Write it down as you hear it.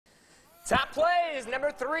Top plays, number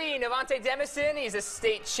 3, Navante Demison. He's a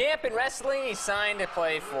state champ in wrestling. He's signed to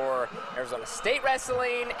play for Arizona State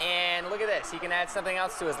Wrestling. And look at this. He can add something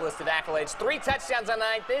else to his list of accolades. 3 touchdowns on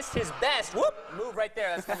night. This his best. Whoop! Move right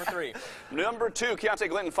there. That's number 3. Number 2, Keontae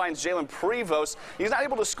Glinton finds Jalen Prevost. He's not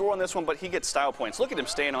able to score on this one, but he gets style points. Look at him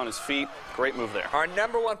staying on his feet. Great move there. Our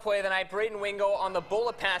number 1 play of the night, Braden Wingo on the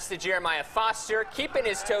bullet pass to Jeremiah Foster, keeping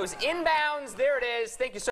his toes inbounds. There it is. Thank you so much.